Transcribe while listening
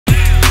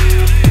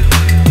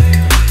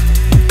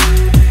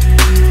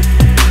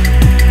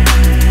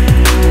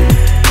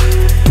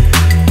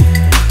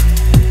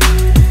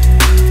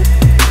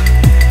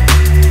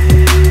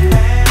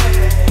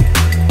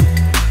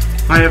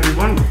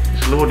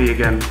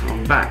again,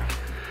 I'm back,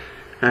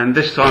 and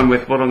this time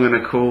with what I'm going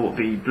to call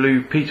the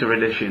Blue Peter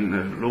edition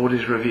of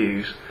Lordy's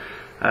Reviews.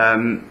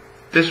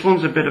 This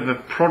one's a bit of a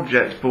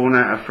project born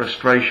out of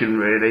frustration,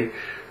 really.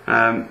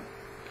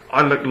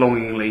 I look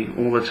longingly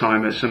all the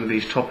time at some of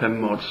these top-end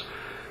mods,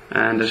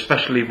 and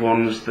especially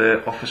ones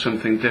that offer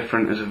something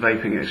different as a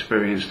vaping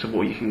experience to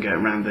what you can get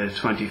around the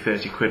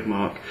 20-30 quid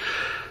mark,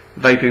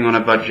 vaping on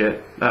a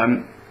budget.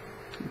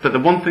 But the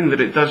one thing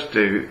that it does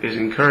do is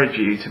encourage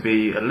you to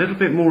be a little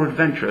bit more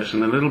adventurous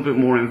and a little bit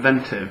more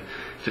inventive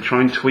to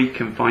try and tweak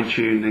and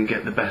fine-tune and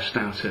get the best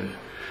out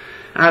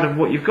of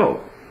what you've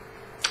got.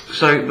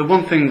 So the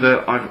one thing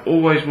that I've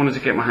always wanted to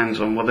get my hands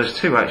on, well, there's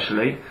two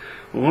actually.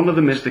 One of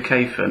them is the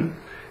Kayfen,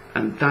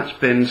 and that's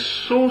been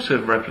sort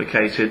of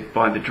replicated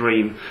by the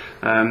Dream.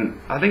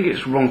 I think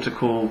it's wrong to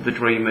call the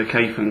Dream a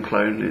Kayfen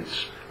clone.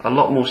 It's a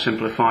lot more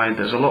simplified,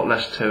 there's a lot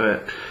less to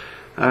it.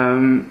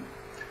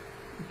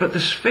 But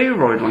the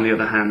spheroid, on the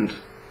other hand,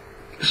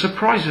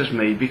 surprises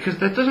me because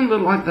there doesn't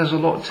look like there's a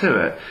lot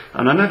to it.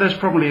 And I know there's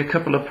probably a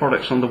couple of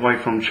products on the way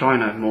from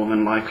China, more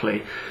than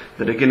likely,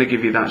 that are going to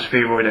give you that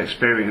spheroid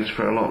experience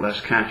for a lot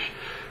less cash.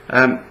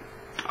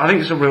 I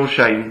think it's a real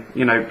shame.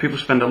 You know, people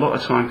spend a lot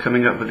of time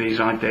coming up with these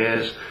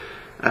ideas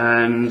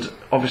and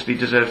obviously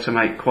deserve to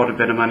make quite a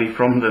bit of money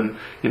from them.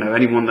 You know,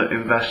 anyone that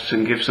invests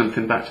and gives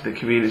something back to the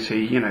community,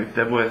 you know,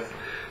 they're worth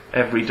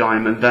every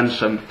dime and then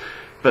some.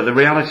 But the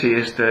reality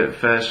is that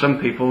for some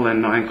people,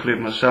 and I include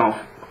myself,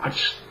 I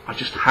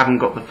just haven't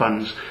got the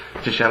funds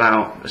to shell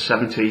out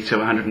 70 to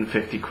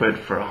 150 quid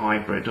for a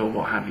hybrid or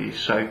what have you.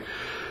 So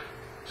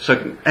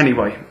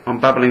anyway,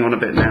 I'm babbling on a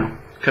bit now.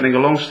 Cutting a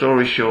long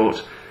story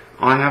short,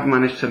 I have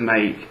managed to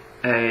make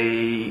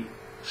a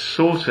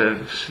sort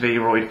of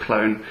spheroid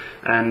clone,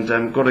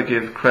 and got to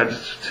give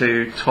credits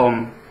to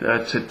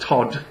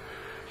Todd,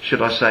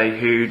 should I say,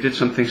 who did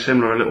something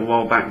similar a little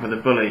while back with a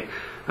Bully.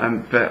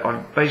 But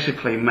I've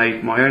basically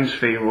made my own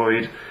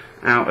spheroid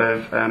out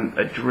of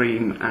a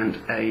Dream and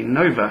a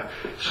Nova.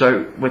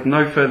 So with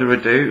no further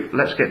ado,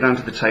 let's get down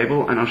to the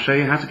table and I'll show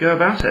you how to go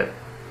about it.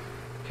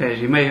 Okay, as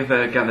you may have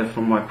gathered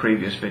from my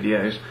previous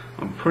videos,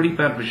 I'm pretty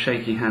bad with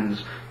shaky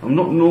hands. I'm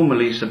not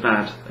normally so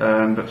bad,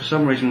 but for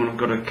some reason when I've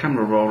got a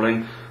camera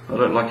rolling, I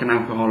look like an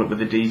alcoholic with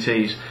the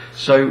DTs.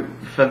 So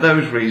for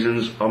those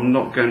reasons, I'm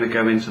not going to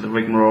go into the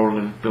rigmarole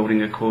of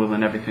building a coil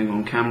and everything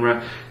on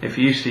camera. If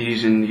you're used to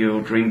using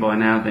your Dream by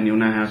now, then you'll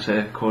know how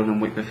to coil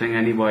and wick the thing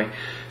anyway.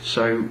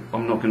 So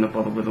I'm not going to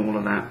bother with all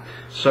of that.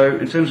 So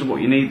in terms of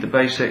what you need, the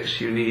basics,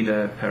 you need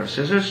a pair of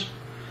scissors,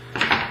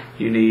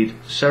 you need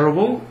Cera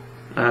wool,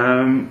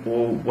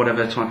 or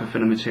whatever type of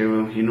filler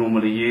material you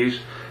normally use,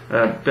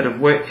 a bit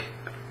of wick.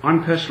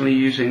 I'm personally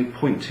using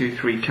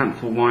 0.23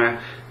 canthal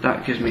wire.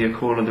 That gives me a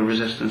coil of the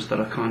resistance that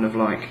I kind of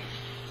like.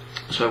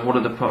 So what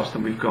are the parts that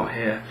we've got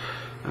here?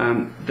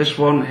 This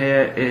one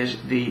here is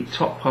the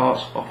top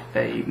parts of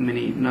a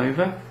mini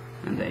Nova,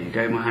 and there you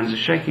go, my hands are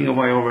shaking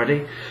away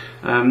already.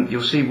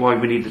 You'll see why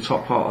we need the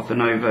top part of the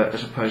Nova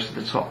as opposed to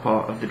the top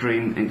part of the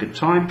Dream in good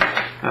time.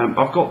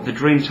 I've got the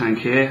Dream tank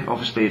here.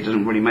 Obviously it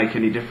doesn't really make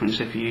any difference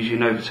if you use your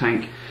Nova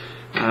tank.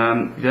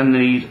 Then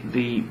need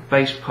the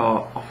base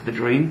part of the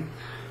Dream,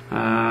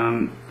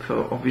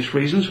 for obvious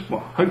reasons, well,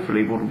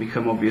 hopefully what will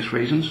become obvious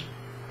reasons.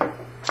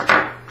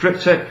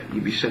 Drip tip,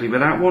 you'd be silly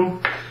without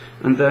one.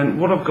 And then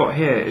what I've got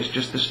here is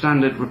just the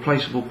standard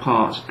replaceable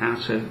parts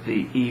out of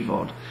the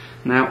EVOD.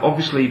 Now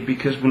obviously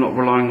because we're not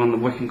relying on the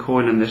wick and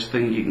coil in this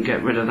thing, you can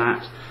get rid of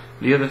that.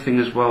 The other thing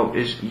as well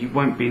is you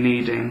won't be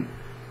needing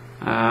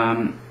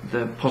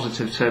the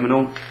positive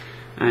terminal,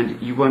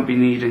 and you won't be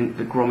needing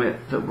the grommet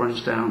that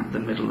runs down the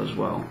middle as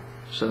well.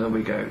 So there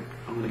we go,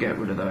 I'm going to get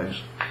rid of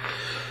those.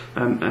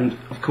 And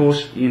of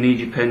course you need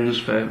your pins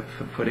for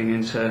putting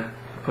into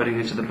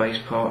the base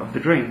part of the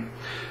Dream.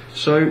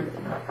 So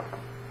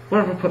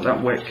where have I put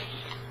that wick?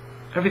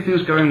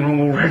 Everything's going wrong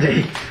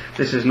already.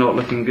 This is not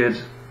looking good.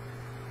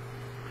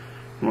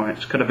 Right,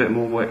 let's cut a bit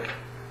more wick.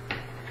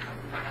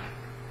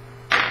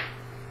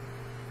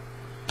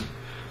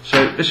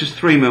 So this is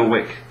 3mm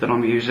wick that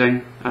I'm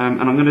using,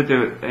 and I'm going to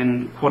do it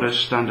in quite a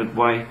standard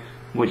way,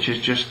 which is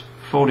just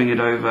folding it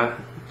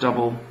over,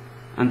 double,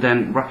 and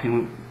then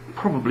wrapping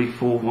probably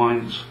 4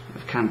 winds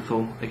of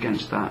canthal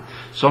against that.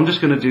 So I'm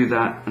just going to do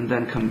that and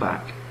then come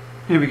back.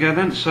 Here we go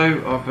then.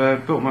 So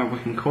I've built my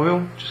wick and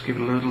coil, just give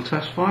it a little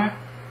test fire.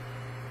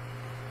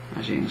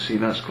 As you can see,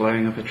 that's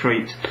glowing up a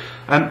treat.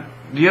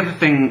 The other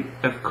thing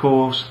of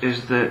course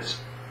is that,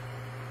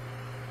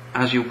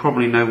 as you'll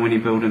probably know when you're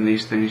building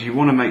these things, you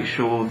want to make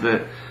sure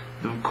that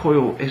the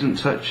coil isn't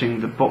touching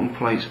the bottom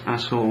plates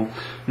at all.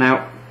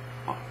 Now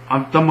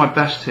I've done my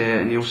best here,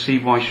 and you'll see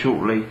why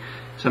shortly,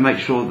 to make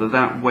sure that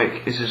that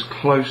wick is as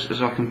close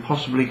as I can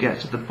possibly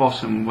get to the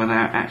bottom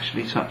without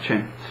actually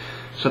touching.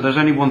 So there's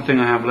only one thing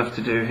I have left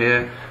to do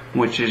here,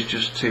 which is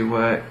just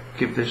to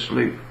give this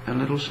loop a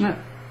little snip.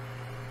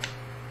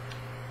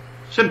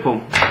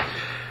 Simple.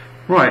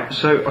 Right,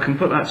 so I can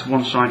put that to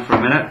one side for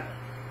a minute,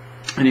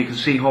 and you can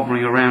see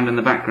hovering around in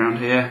the background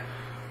here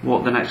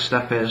what the next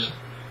step is.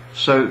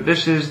 So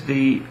this is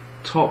the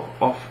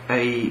top off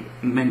a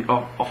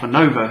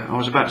Nova. I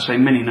was about to say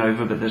mini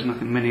Nova, but there's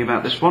nothing mini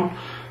about this one.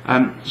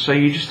 So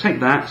you just take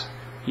that,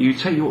 you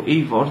take your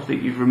EVOD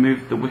that you've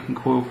removed the wicking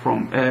coil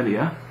from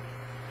earlier,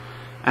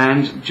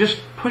 and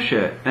just push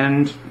it,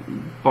 and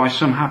by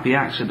some happy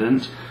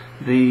accident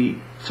the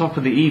top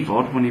of the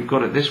EVOD, when you've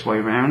got it this way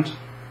round,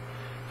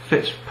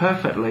 fits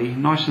perfectly,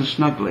 nice and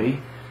snugly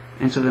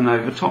into the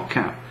Nova top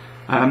cap.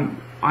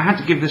 I had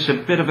to give this a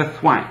bit of a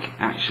thwack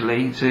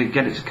actually to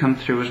get it to come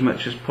through as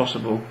much as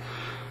possible.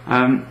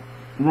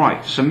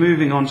 Right, so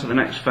moving on to the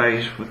next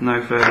phase with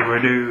no further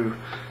ado,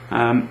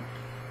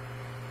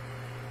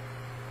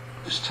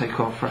 let's take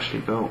our freshly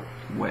built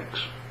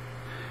wicks.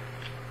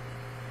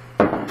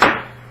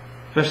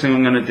 First thing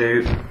I'm going to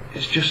do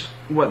is just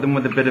wet them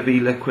with a bit of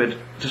e-liquid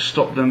to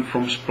stop them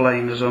from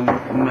splaying as I'm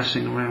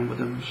messing around with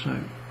them. So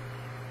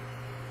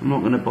I'm not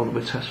going to bother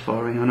with test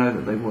firing, I know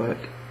that they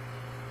work.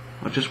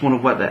 I just want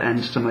to wet the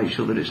ends to make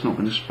sure that it's not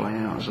going to splay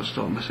out as I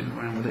start messing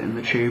around with it in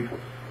the tube.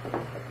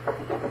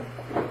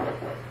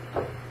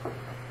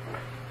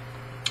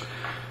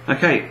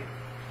 Okay,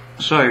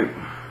 so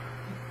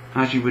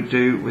as you would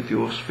do with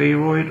your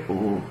spheroid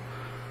or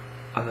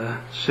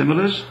other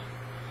similars,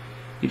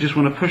 you just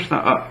want to push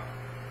that up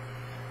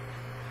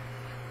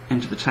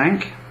into the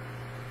tank.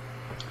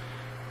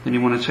 Then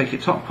you want to take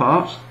your top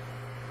part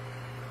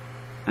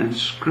and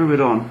screw it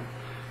on.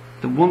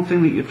 The one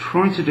thing that you're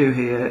trying to do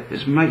here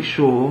is make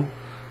sure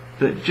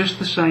that, just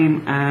the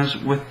same as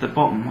with the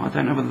bottom, I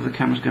don't know whether the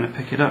camera's going to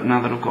pick it up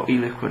now that I've got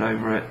e-liquid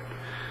over it.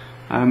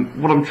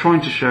 What I'm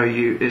trying to show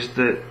you is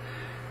that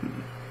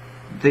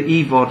the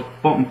EVOD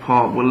bottom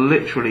part will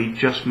literally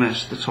just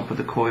miss the top of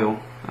the coil.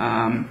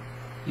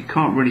 You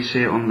can't really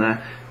see it on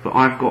there, but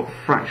I've got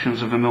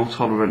fractions of a mil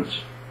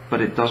tolerance, but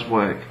it does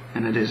work,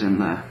 and it is in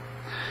there.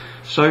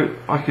 So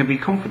I can be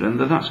confident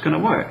that that's going to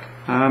work.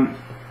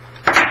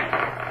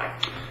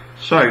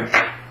 So,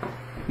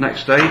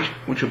 next stage,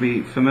 which will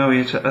be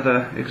familiar to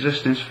other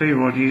existing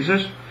spheroid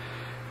users,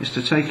 is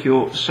to take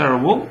your Cera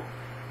wool.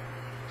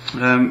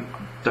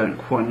 Don't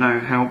quite know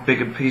how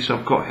big a piece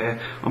I've got here.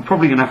 I'm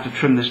probably going to have to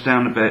trim this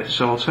down a bit,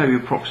 so I'll tell you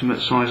approximate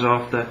size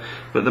after.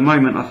 But at the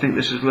moment I think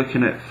this is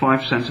looking at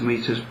 5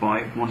 centimeters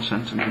by 1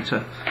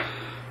 centimeter.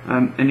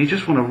 And you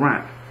just want to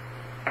wrap.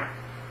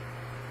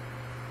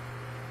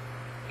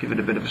 Give it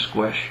a bit of a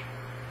squish.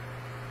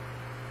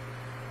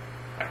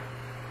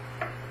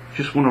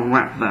 Just want to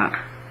wrap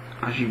that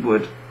as you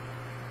would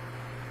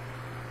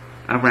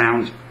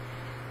around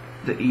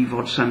the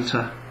EVOD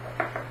centre.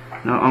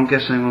 Now I'm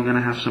guessing I'm going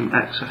to have some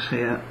excess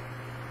here,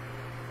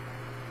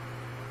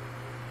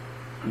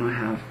 and I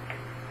have,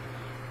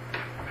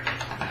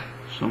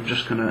 so I'm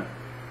just going to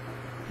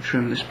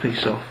trim this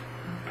piece off.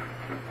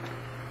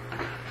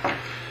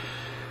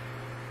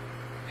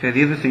 Okay,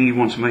 the other thing you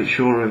want to make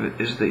sure of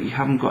is that you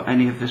haven't got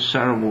any of this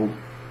Cera wool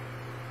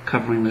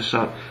covering this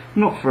up,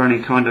 not for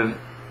any kind of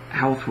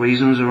health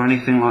reasons or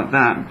anything like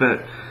that,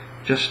 but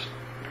just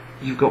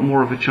you've got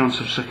more of a chance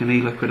of sucking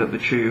e-liquid up the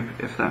tube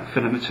if that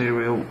filler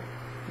material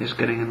is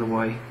getting in the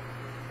way.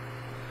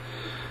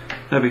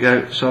 There we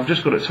go, so I've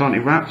just got it tightly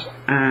wrapped,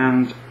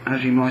 and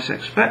as you might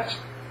expect,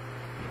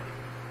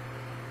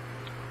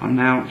 I'm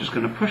now just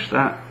going to push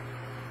that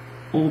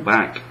all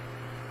back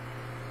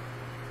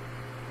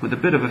with a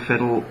bit of a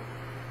fiddle.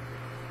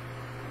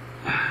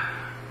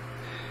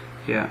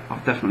 Yeah,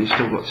 I've definitely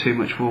still got too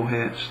much wool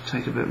here, just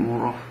take a bit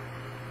more off.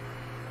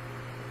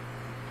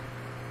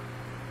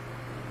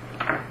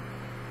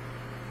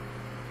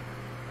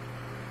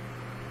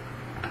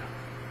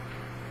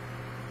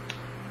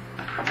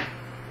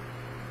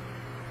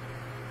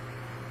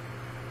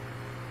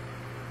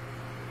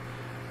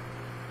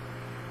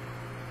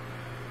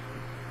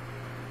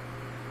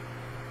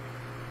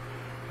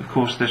 Of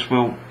course this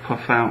will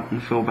puff out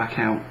and fill back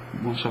out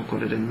once I've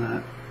got it in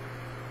there.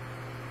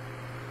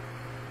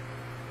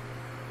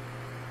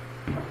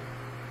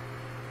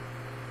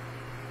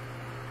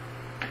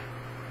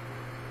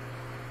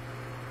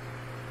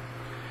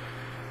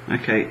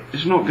 Okay,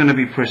 it's not going to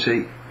be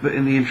pretty, but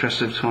in the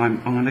interest of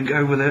time I'm going to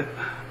go with it.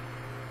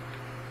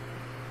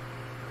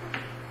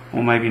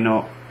 Or maybe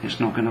not, it's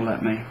not going to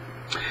let me.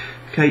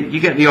 Okay, you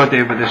get the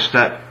idea with this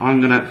step.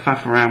 I'm going to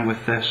faff around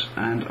with this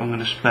and I'm going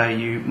to spare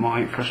you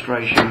my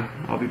frustration.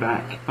 I'll be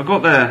back. I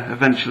got there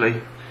eventually.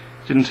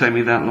 It didn't take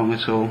me that long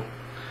at all.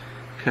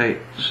 Okay,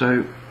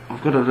 so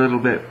I've got a little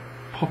bit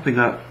popping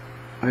up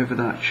over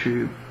that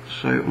tube.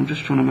 So I'm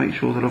just trying to make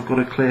sure that I've got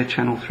a clear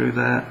channel through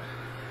there.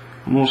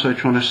 I'm also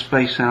trying to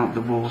space out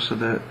the wool so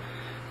that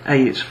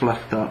A, it's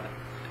fluffed up,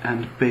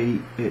 and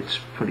B, it's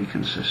pretty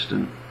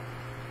consistent.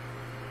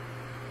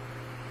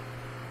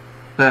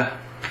 There.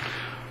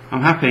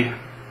 I'm happy.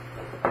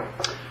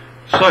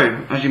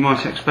 So, as you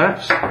might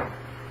expect,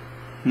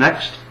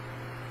 next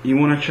you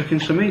want to chuck in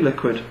some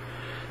e-liquid.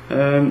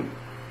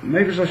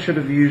 Maybe I should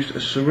have used a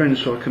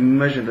syringe so I can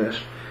measure this,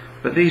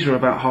 but these are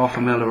about half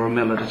a mil or a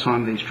mil at a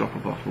time, these dropper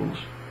bottles.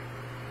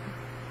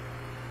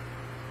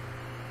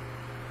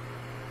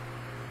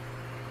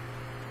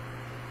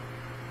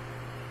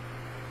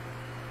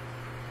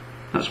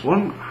 That's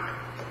one.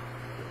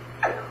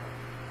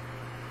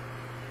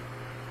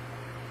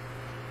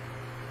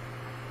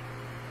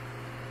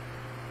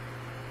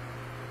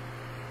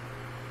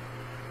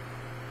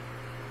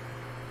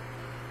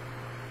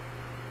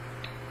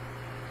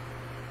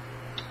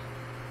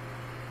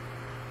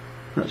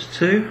 That's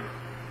 2.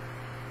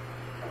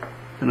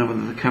 Don't know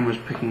whether the camera's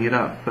picking it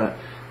up, but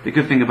the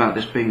good thing about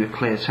this being a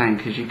clear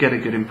tank is you get a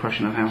good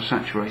impression of how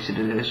saturated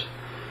it is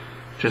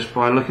just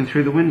by looking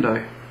through the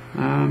window.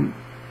 Am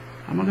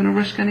I going to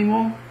risk any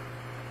more?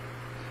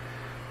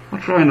 I'll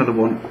try another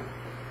one.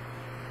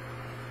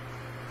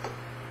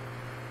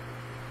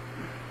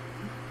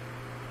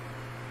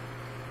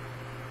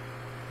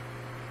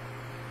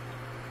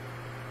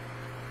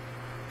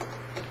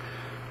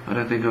 I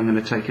don't think I'm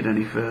going to take it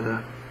any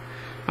further.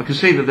 I can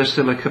see that there's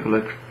still a couple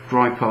of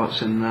dry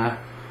parts in there,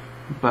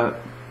 but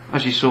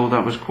as you saw,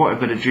 that was quite a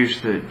bit of juice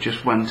that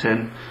just went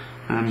in,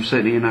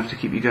 certainly enough to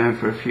keep you going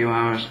for a few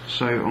hours,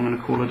 so I'm going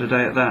to call it a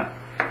day at that.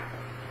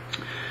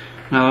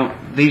 Now,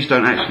 these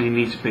don't actually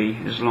need to be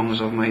as long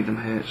as I've made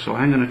them here, so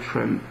I'm going to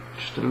trim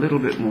just a little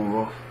bit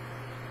more off.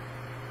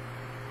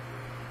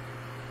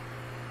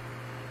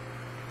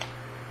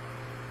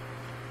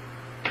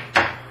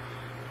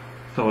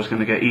 Thought I was going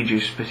to get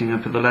e-juice spitting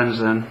up at the lens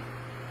then.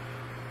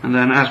 And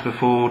then, as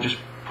before, just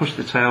push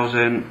the tails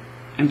in,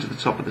 into the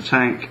top of the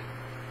tank.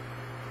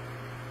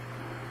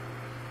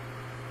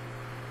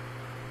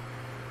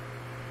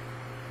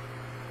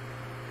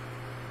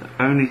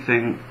 The only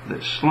thing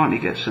that slightly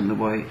gets in the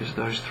way is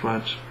those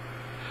threads.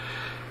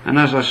 And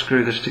as I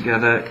screw this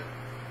together,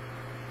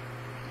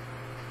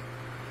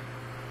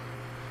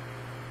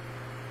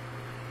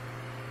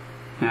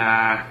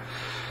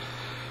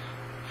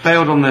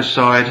 failed on this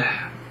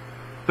side.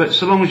 But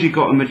so long as you've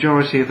got a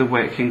majority of the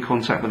wick in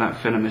contact with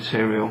that thinner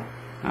material,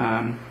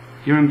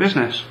 you're in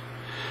business.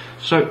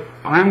 So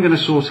I am going to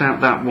sort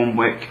out that one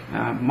wick,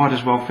 might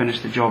as well finish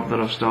the job that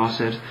I've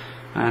started,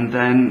 and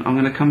then I'm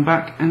going to come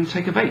back and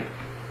take a vape.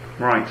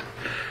 Right,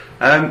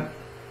 I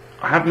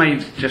have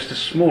made just a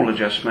small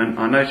adjustment.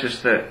 I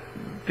noticed that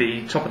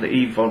the top of the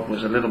EVOD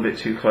was a little bit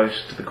too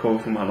close to the coil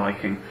for my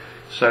liking,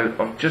 so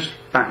I've just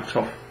backed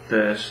off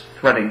the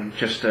threading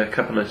just a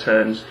couple of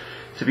turns.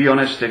 To be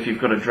honest, if you've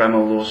got a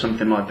Dremel or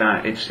something like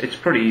that, it's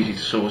pretty easy to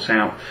sort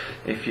out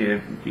if you're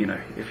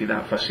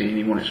that fussy and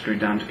you want it screwed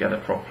down together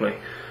properly.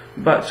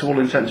 But to all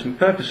intents and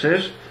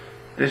purposes,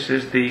 this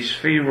is the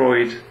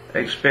spheroid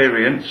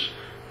experience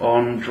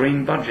on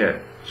Dream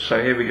budget.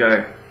 So here we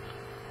go.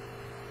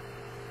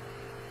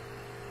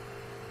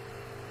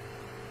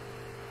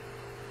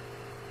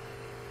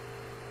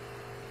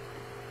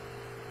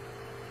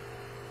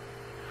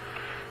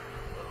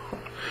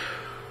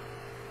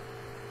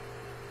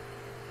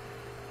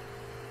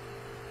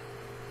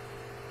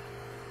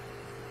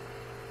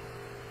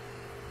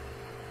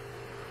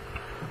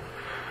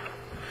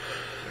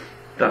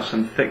 That's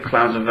some thick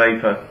clouds of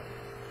vapour.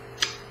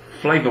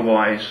 Flavour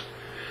wise,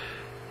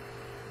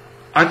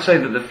 I'd say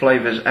that the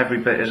flavour is every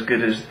bit as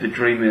good as the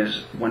Dream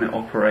is when it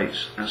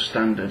operates as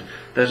standard.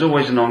 There's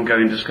always an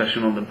ongoing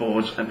discussion on the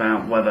boards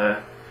about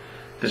whether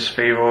the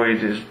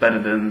spheroid is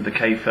better than the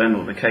K-fin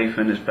or the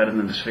K-fin is better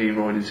than the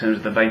spheroid in terms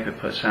of the vapour it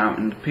puts out,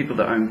 and people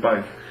that own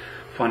both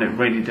find it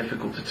really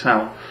difficult to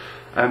tell.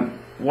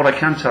 What I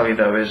can tell you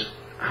though is,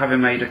 having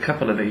made a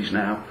couple of these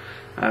now,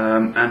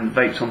 and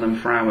vaped on them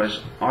for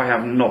hours, I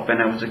have not been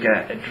able to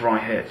get a dry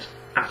hit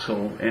at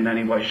all in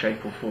any way,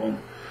 shape or form.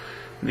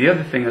 The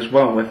other thing as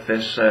well with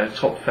this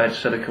top-fed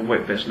silica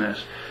wick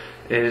business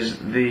is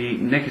the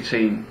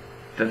nicotine,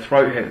 the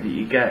throat hit that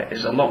you get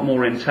is a lot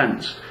more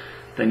intense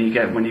than you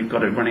get when you've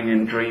got it running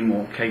in Dream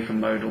or K-fin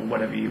mode or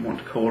whatever you want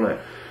to call it.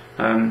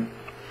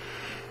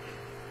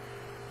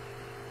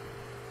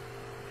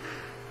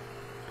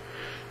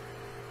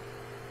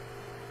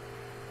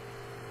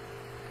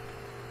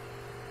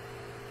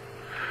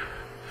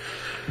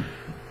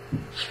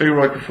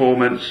 Spheroid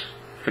performance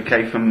for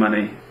K-fin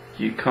money,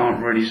 you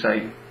can't really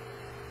say.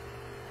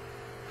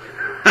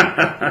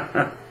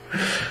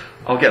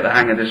 I'll get the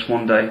hang of this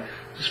one day.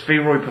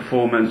 Spheroid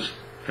performance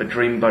for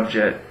Dream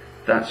budget,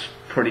 that's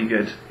pretty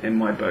good in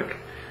my book.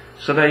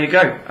 So there you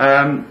go.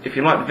 If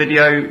you like the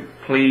video,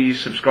 please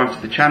subscribe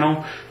to the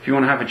channel. If you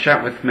want to have a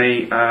chat with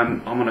me,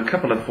 I'm on a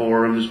couple of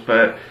forums,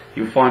 but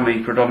you'll find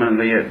me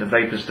predominantly at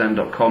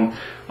thevaporsden.com.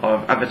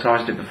 I've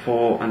advertised it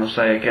before, and I'll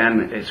say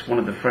again, it's one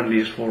of the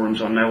friendliest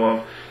forums I know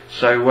of.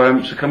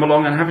 So come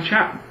along and have a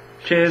chat.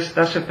 Cheers,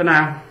 that's it for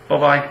now. Bye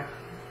bye.